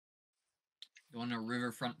You want a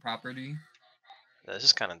riverfront property? This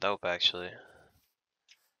is kind of dope, actually.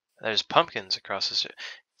 There's pumpkins across the street.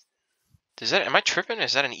 Am I tripping? Or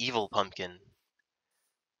is that an evil pumpkin?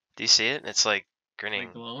 Do you see it? It's like grinning.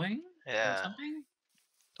 Like glowing? Yeah. Or something?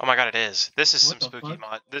 Oh my god, it is. This is What some the spooky fuck?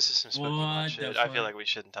 mod. This is some spooky mod What shit. the I feel fuck? like we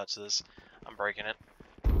shouldn't touch this. I'm breaking it.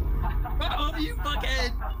 Oh, you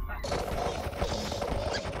fuckhead!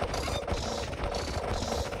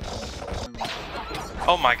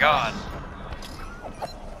 Oh my god.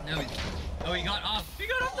 No, oh, he got off. He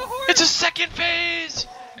got off the horse. It's a second phase.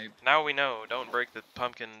 Okay. Now we know. Don't break the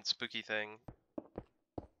pumpkin spooky thing.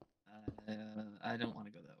 I don't want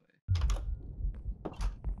to go that way.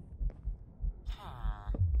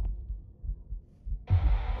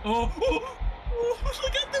 Oh, oh, oh,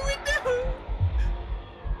 look out the window!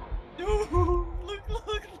 No, look.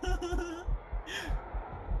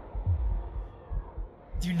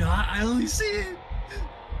 Do not, I only see it.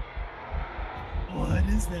 What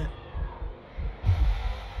is that?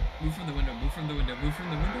 Move from the window, move from the window, move from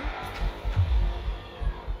the window.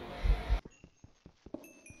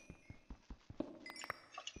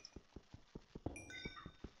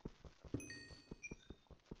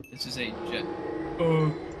 This is a jet.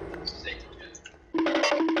 Oh.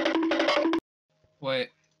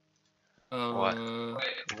 Wait. What?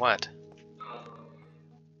 What?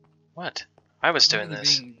 What? I was doing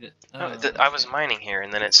this. No, I was mining here,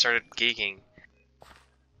 and then it started geeking.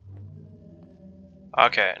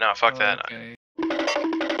 Okay, no, fuck that. Okay.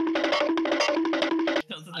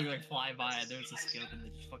 Something like fly by, and there's a skeleton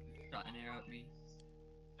that just fucking shot an arrow at me.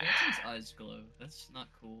 Skeleton's eyes glow. That's not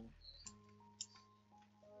cool.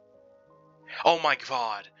 Oh my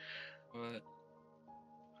god! What?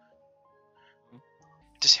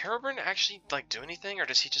 Does Herobrine actually, like, do anything, or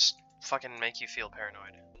does he just fucking make you feel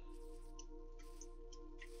paranoid?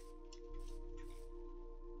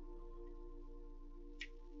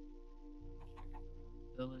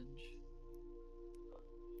 Village.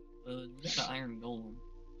 We got the iron golem.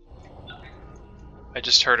 I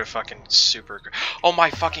just heard a fucking super... Oh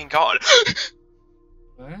my fucking god!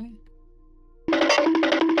 What?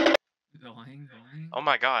 Going. Oh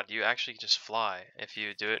my god, you actually just fly if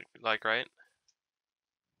you do it, like, right?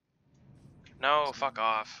 No, fuck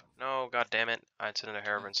off. No, god damn it. I sent a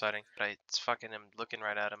Herobrine sighting. But I fucking am looking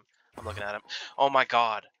right at him. I'm looking at him. Oh my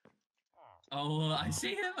god. Oh, I see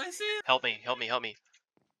him, Help me.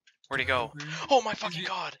 Where'd he go? Oh my fucking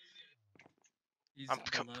god!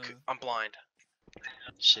 I'm blind.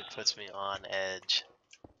 Shit puts me on edge.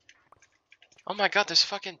 Oh my god, there's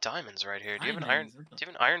fucking diamonds right here. Do you have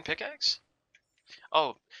an iron pickaxe?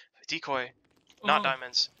 Oh, decoy. Not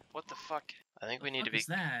diamonds. What the fuck? I think we need to be. What is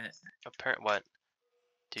that? What?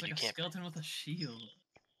 It's Dude, like you a can't. skeleton with a shield.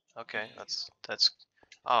 Okay, that's.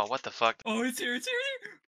 Oh, what the fuck? Oh, it's here.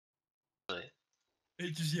 Really?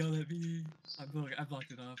 It just yelled at me. I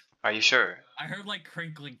blocked it off. Are you sure? I heard like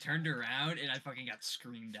crinkling, turned around, and I fucking got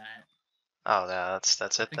screamed at. Oh, yeah,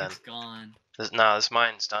 that's it then. It's gone. This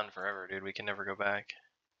mine's done forever, dude. We can never go back.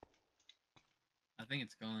 I think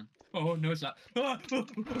it's gone. Oh no, it's not.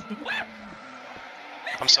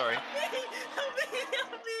 I'm sorry.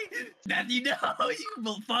 Help me! Matthew, no,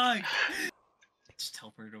 you fuck! Just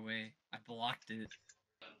teleported away. I blocked it.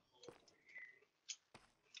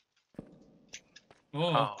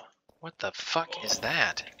 Oh, what the fuck is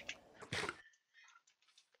that?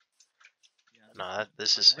 No,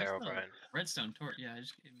 this is Herobrine. Redstone torch. Yeah, I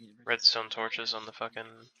just gave me redstone torches on the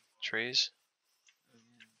fucking trees. Oh,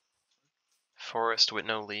 yeah. Forest with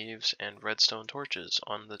no leaves and redstone torches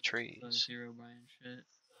on the trees. Herobrine shit.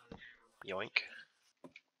 Yoink.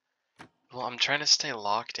 Well, I'm trying to stay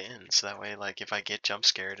locked in, so that way, like, if I get jump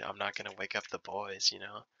scared, I'm not gonna wake up the boys, you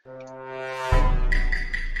know?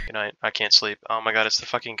 Good night. I can't sleep. Oh my god, it's the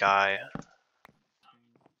fucking guy.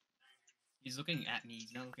 He's looking at me,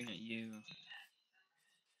 he's not looking at you.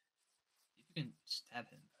 You can stab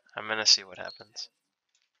him. I'm gonna see what happens.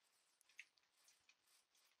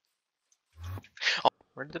 Oh,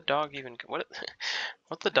 where did the dog even go?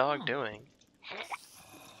 What's the dog doing?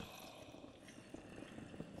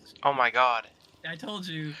 Oh my god. I told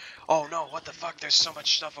you. Oh no, what the fuck? There's so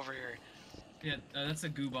much stuff over here. Yeah, that's a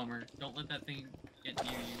goo bomber. Don't let that thing get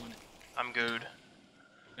near you when it... I'm gooed.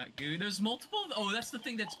 Got goo? There's multiple... Oh, that's the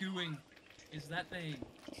thing that's gooing. Is that thing.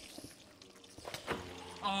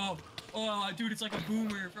 Oh, dude, it's like a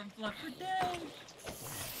boomer from Left 4 Dead.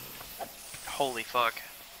 Holy fuck.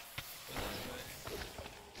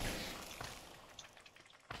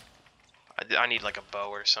 I need like a bow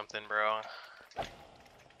or something, bro.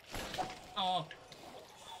 Oh.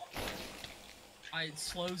 It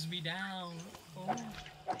slows me down. Oh.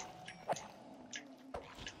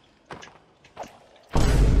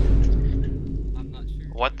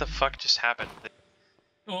 What the fuck just happened?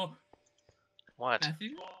 Oh. What?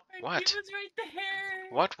 Matthew? What? He was right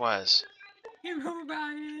there. What was?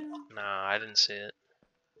 Herobrine. No, I didn't see it.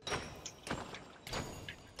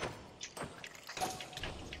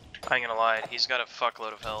 I ain't gonna lie, he's got a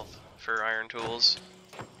fuckload of health for iron tools.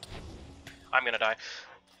 I'm gonna die.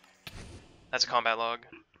 That's a combat log.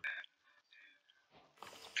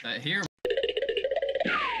 Here.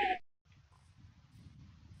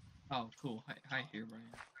 Oh, cool. Hi,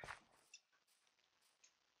 Herobrine.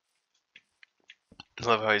 I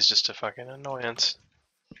love how he's just a fucking annoyance.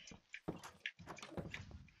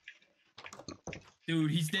 Dude,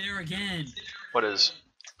 he's there again. What is?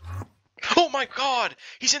 Oh my god!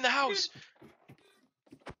 He's in the house!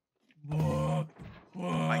 Whoa.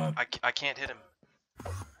 Whoa. I can't hit him.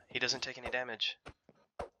 He doesn't take any damage.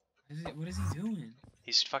 What is he doing?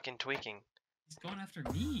 He's fucking tweaking. He's going after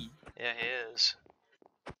me. Yeah, he is.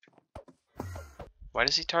 Why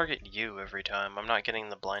does he target you every time? I'm not getting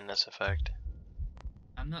the blindness effect.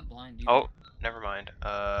 I'm not blind either. Oh, never mind.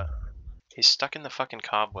 He's stuck in the fucking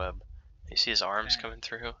cobweb. You see his arms coming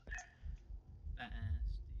through?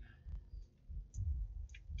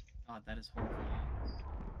 God, that is horrifying.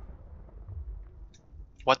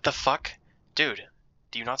 What the fuck? Dude,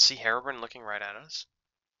 do you not see Herobrine looking right at us?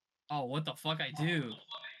 Oh, what the fuck I do?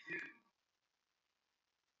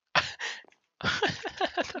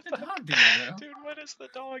 What the dog doing, bro? Dude, what is the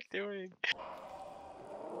dog doing?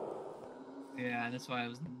 Yeah, that's why I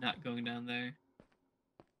was not going down there.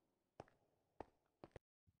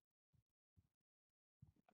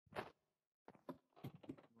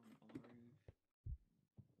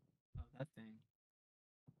 Oh, that thing.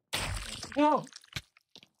 Whoa!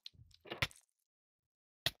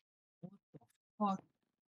 What the fuck?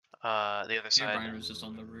 The other side. Herobrine was just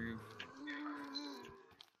on the roof.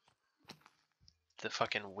 The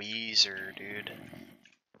fucking Weezer, dude.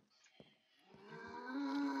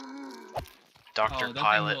 Dr. Oh, that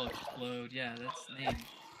Pilot. thing will explode. Yeah, that's the name.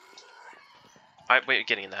 Wait,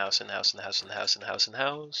 getting in the house, in the house, in the house, in the house, in the house, in the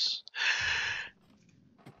house.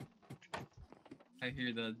 I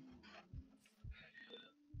hear the.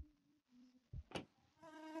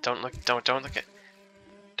 Don't look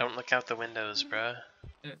out the windows, bruh.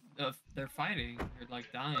 They're fighting. They're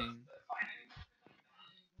like dying.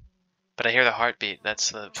 But I hear the heartbeat.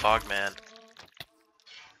 That's the fog man.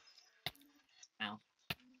 Ow.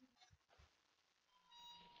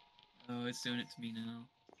 Oh, it's doing it to me now.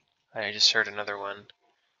 I just heard another one.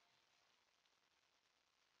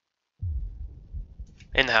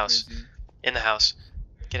 In the house. Crazy. In the house.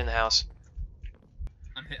 Get in the house.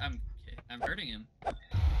 I'm hurting him. Are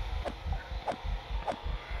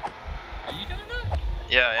you doing that?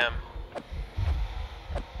 Yeah, I am.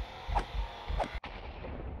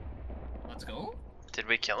 Let's go. Did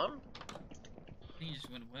we kill him? I think he just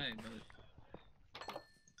went away, but.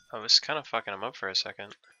 I was kind of fucking him up for a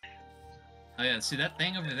second. Oh yeah, see that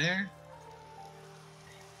thing over there?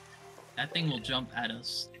 That thing will jump at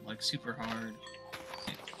us like super hard.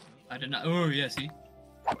 See, I did not. Oh yeah, see.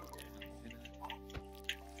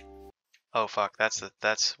 Oh fuck, that's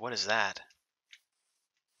what is that?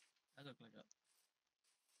 That looked like a.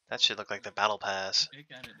 That should look like the battle pass.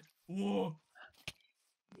 Pick at it. Whoa.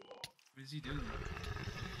 What is he doing?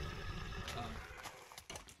 Oh.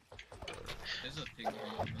 There's a pig here.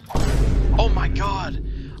 Oh my god!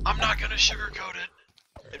 I'm not gonna sugarcoat it!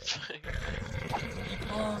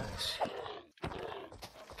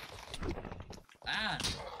 Ah!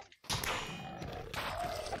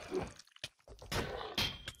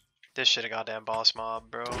 This shit a goddamn boss mob,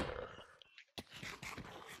 bro.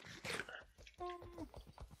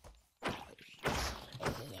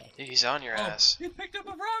 Dude, he's on your ass. He picked up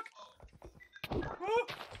a rock! Oh,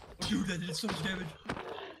 dude, that did so much damage.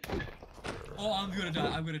 Oh, I'm gonna die,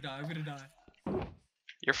 I'm gonna die, I'm gonna die.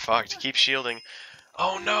 You're fucked. Keep shielding.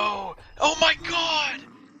 Oh no! Oh my god!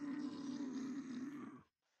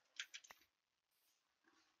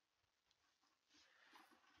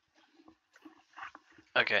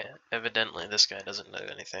 Okay, evidently this guy doesn't know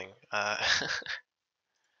anything.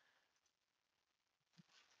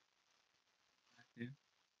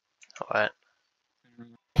 What?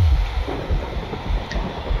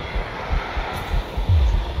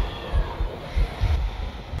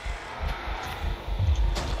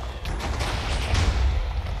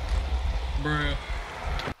 Bruh.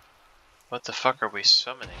 What the fuck are we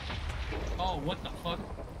summoning? Oh, what the fuck?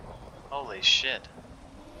 Holy shit.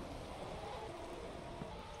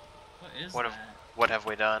 What is What that? what have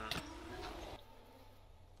we done?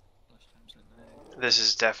 Flush times at night. This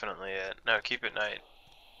is definitely it. No, keep it night.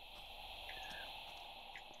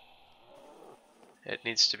 It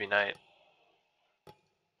needs to be night.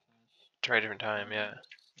 Try a different time, yeah.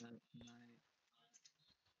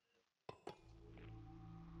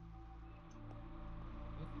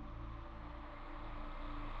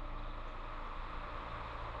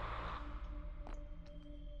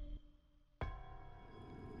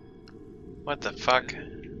 What the fuck?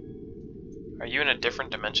 Are you in a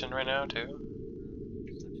different dimension right now, too?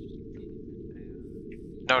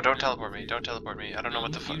 No, don't teleport me. Don't teleport me. I don't know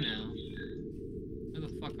what the fuck. Now. Where the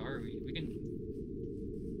fuck are we? We can.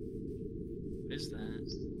 What is that?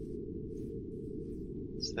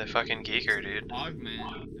 It's the fucking geeker, dude.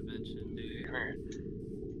 Augment dimension, dude. Come here.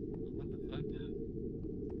 What the fuck?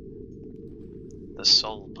 The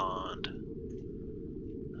soul pond.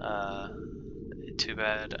 Too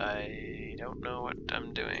bad I don't know what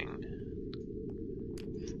I'm doing.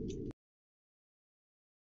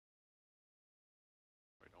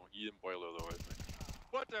 He didn't boil it otherwise.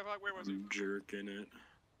 What the fuck? Where was he? I'm jerking it.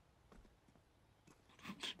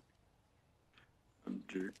 I'm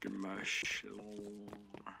jerking my shit.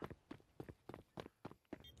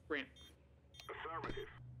 Grant. Affirmative.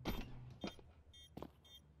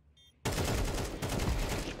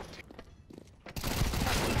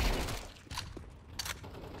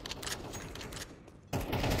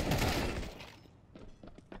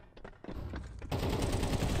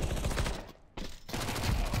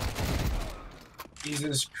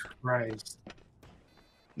 Jesus Christ.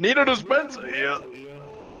 Need a dispenser! Yeah.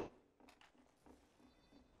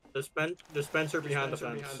 Dispenser behind the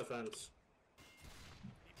fence.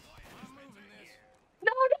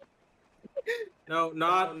 No,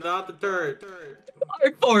 not the turret.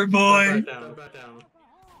 Hardcore boy. Back down.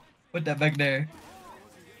 Put that back there.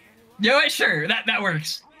 Yo, sure, that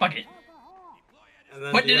works. Fuck it. And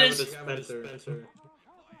then What you did have it? a dispenser.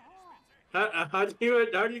 How do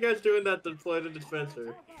you guys doing that to deploy the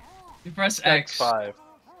dispenser? You press X. X5.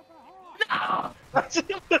 No, That's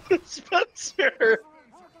the dispenser!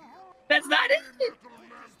 that's not it.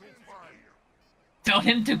 Tell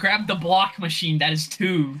him to grab the block machine. That is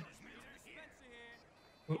 2.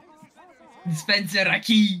 Dispenser a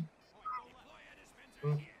key.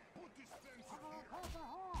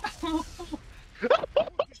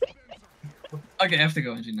 Okay, I have to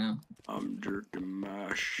go engine now. I'm jerking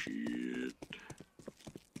my shit.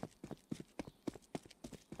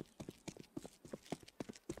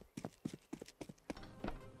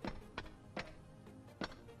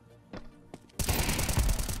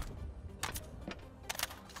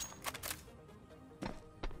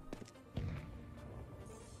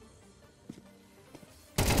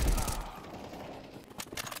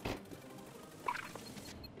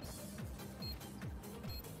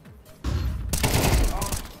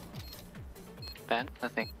 Ben,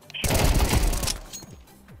 nothing.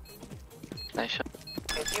 Nice shot.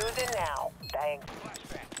 Defuse it now. Thanks.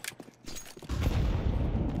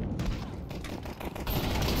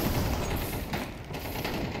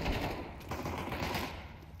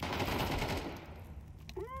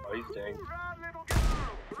 Oh, he's dang.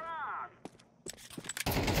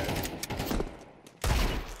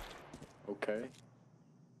 Okay.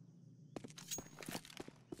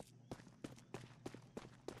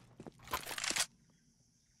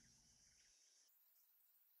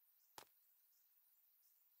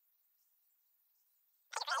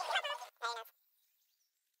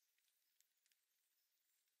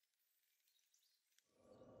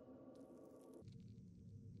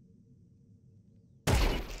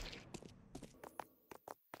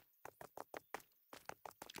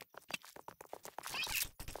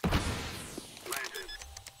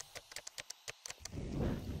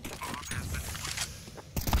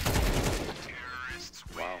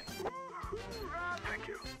 Wow. Thank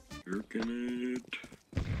you. Jerking it.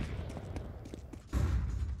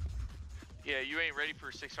 Yeah, you ain't ready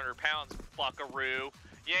for 600 pounds, fuckaroo.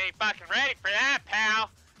 You ain't fucking ready for that, pal.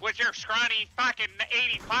 With your scrawny fucking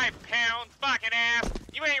 85 pound fucking ass.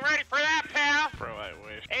 You ain't ready for that, pal. Bro, I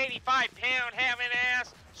wish. 85 pound having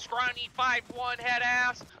ass. Scrawny 5'1" head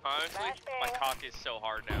ass. Honestly, my cock is so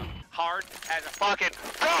hard now. Hard as a fucking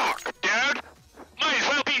rock, dude. Might as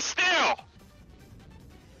well be still.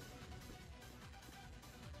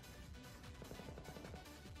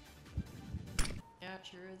 Yeah,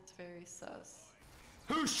 sure, it's very sus.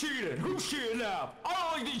 Who's cheating? Who's cheating now? I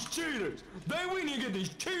don't like these cheaters. We need to get these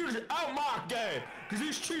cheaters out my game. Because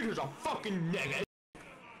these cheaters are fucking niggas.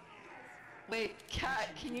 Wait, Kat,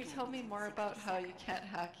 can you tell me more about how you can't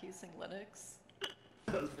hack using Linux?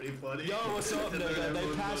 That was pretty funny. Yo, what's up, nigga?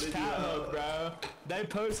 They patched cat hook, bro. They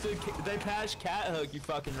patched cat hook, you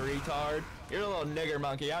fucking retard. You're a little nigger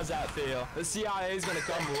monkey. How's that feel? The CIA's gonna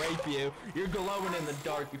come rape you. You're glowing in the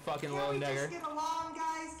dark, you fucking little nigger. Get along,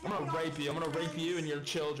 guys. I'm gonna rape you. I'm gonna rape you and your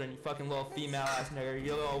children, you fucking little female ass nigger.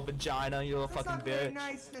 You little vagina, you little That's fucking not very bitch.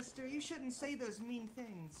 nice, mister. You shouldn't say those mean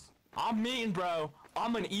things. I'm mean, bro.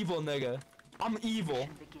 I'm an evil nigga. I'm evil.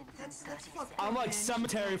 That's fucked I'm up, like man.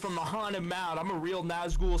 Cemetery from the Haunted Mound. I'm a real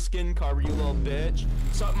𝓢𝓸𝓸𝓸𝓸 skin cover, you little bitch.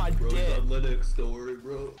 Suck my dick. Linux, don't worry,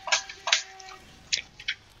 bro.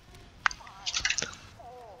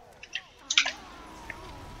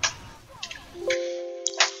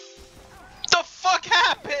 The fuck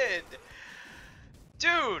happened?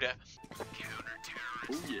 Dude! Oh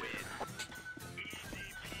yeah.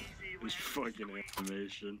 This fucking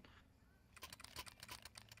animation.